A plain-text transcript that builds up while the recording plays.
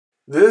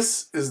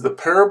This is the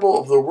parable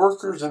of the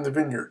workers in the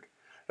vineyard,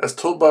 as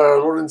told by our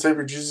Lord and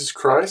Savior Jesus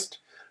Christ,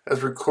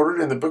 as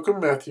recorded in the book of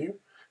Matthew,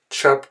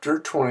 chapter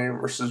 20,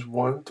 verses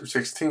 1 through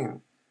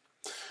 16.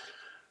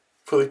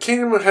 For the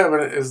kingdom of heaven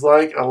is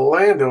like a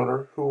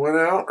landowner who went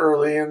out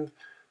early in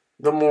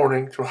the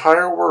morning to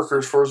hire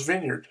workers for his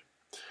vineyard.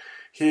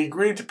 He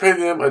agreed to pay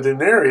them a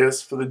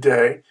denarius for the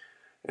day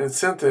and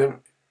sent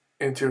them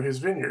into his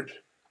vineyard.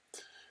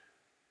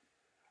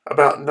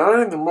 About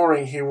 9 in the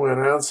morning he went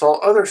out and saw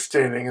others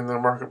standing in the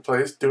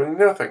marketplace doing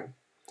nothing.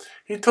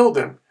 He told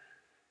them,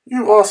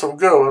 "You also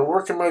go and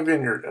work in my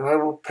vineyard, and I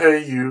will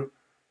pay you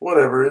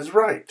whatever is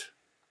right."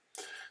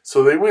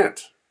 So they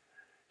went.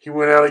 He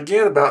went out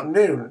again about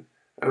noon,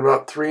 and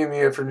about 3 in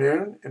the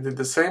afternoon, and did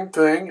the same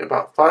thing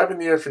about 5 in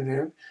the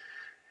afternoon.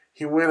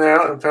 He went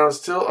out and found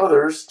still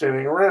others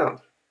standing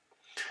around.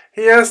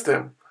 He asked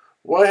them,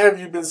 "Why have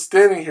you been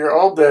standing here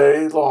all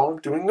day long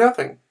doing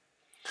nothing?"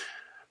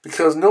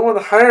 "Because no one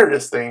hired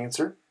us," they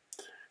answered.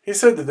 He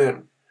said to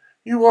them,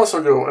 "You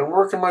also go and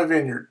work in my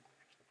vineyard."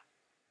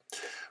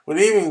 When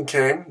evening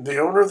came, the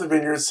owner of the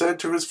vineyard said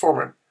to his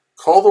foreman,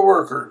 "Call the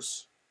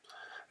workers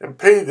and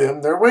pay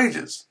them their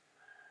wages,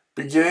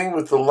 beginning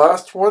with the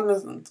last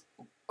one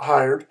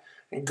hired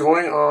and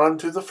going on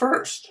to the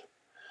first."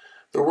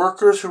 The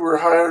workers who were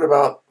hired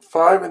about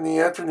 5 in the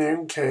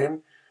afternoon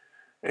came,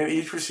 and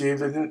each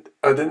received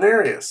a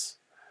denarius.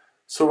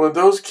 So when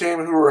those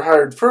came who were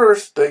hired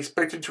first, they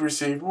expected to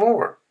receive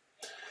more.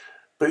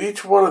 But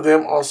each one of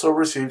them also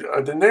received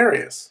a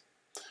denarius.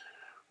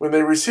 When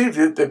they received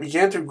it, they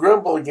began to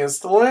grumble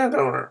against the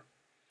landowner.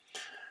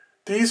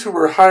 "These who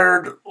were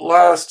hired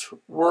last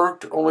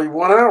worked only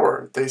 1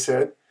 hour," they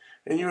said,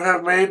 "and you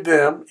have made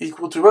them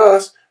equal to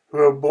us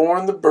who have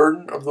borne the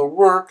burden of the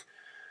work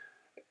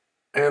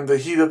and the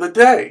heat of the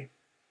day."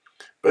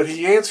 But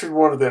he answered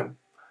one of them,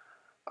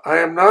 "I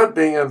am not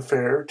being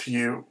unfair to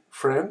you,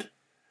 friend.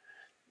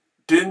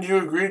 Didn't you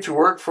agree to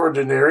work for a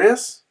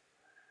denarius?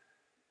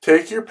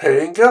 Take your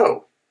pay and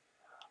go.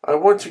 I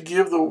want to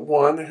give the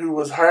one who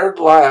was hired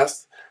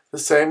last the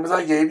same as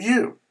I gave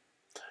you.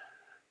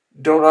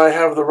 Don't I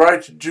have the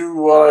right to do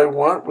what I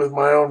want with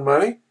my own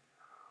money?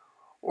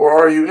 Or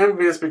are you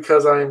envious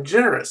because I am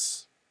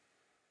generous?"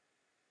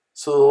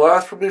 So the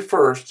last will be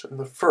first, and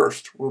the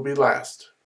first will be last.